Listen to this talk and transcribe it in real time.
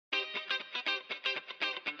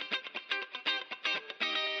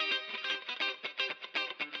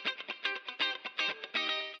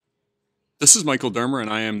This is Michael Dermer, and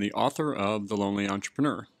I am the author of The Lonely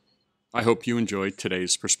Entrepreneur. I hope you enjoyed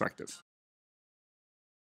today's perspective.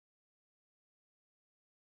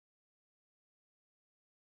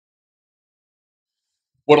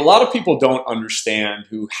 What a lot of people don't understand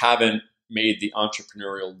who haven't made the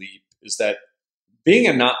entrepreneurial leap is that being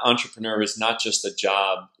an entrepreneur is not just a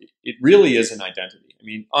job, it really is an identity. I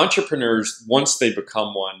mean, entrepreneurs, once they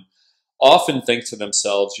become one, often think to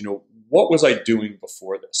themselves, what was I doing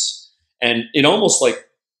before this? And it almost like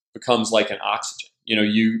becomes like an oxygen.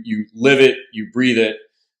 You live it, you breathe it.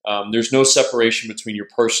 There's no separation between your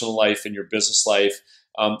personal life and your business life.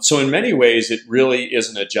 So in many ways, it really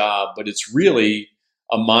isn't a job, but it's really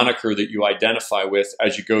a moniker that you identify with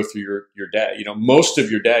as you go through your day. Most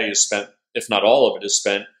of your day is spent, if not all of it, is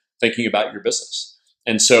spent thinking about your business.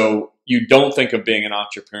 And so you don't think of being an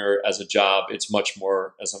entrepreneur as a job. It's much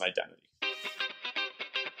more as an identity.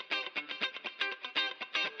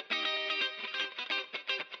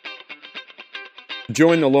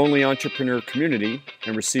 Join the Lonely Entrepreneur community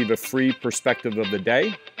and receive a free perspective of the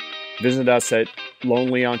day. Visit us at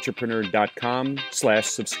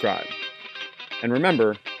lonelyentrepreneur.com/subscribe. And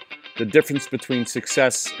remember, the difference between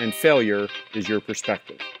success and failure is your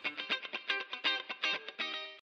perspective.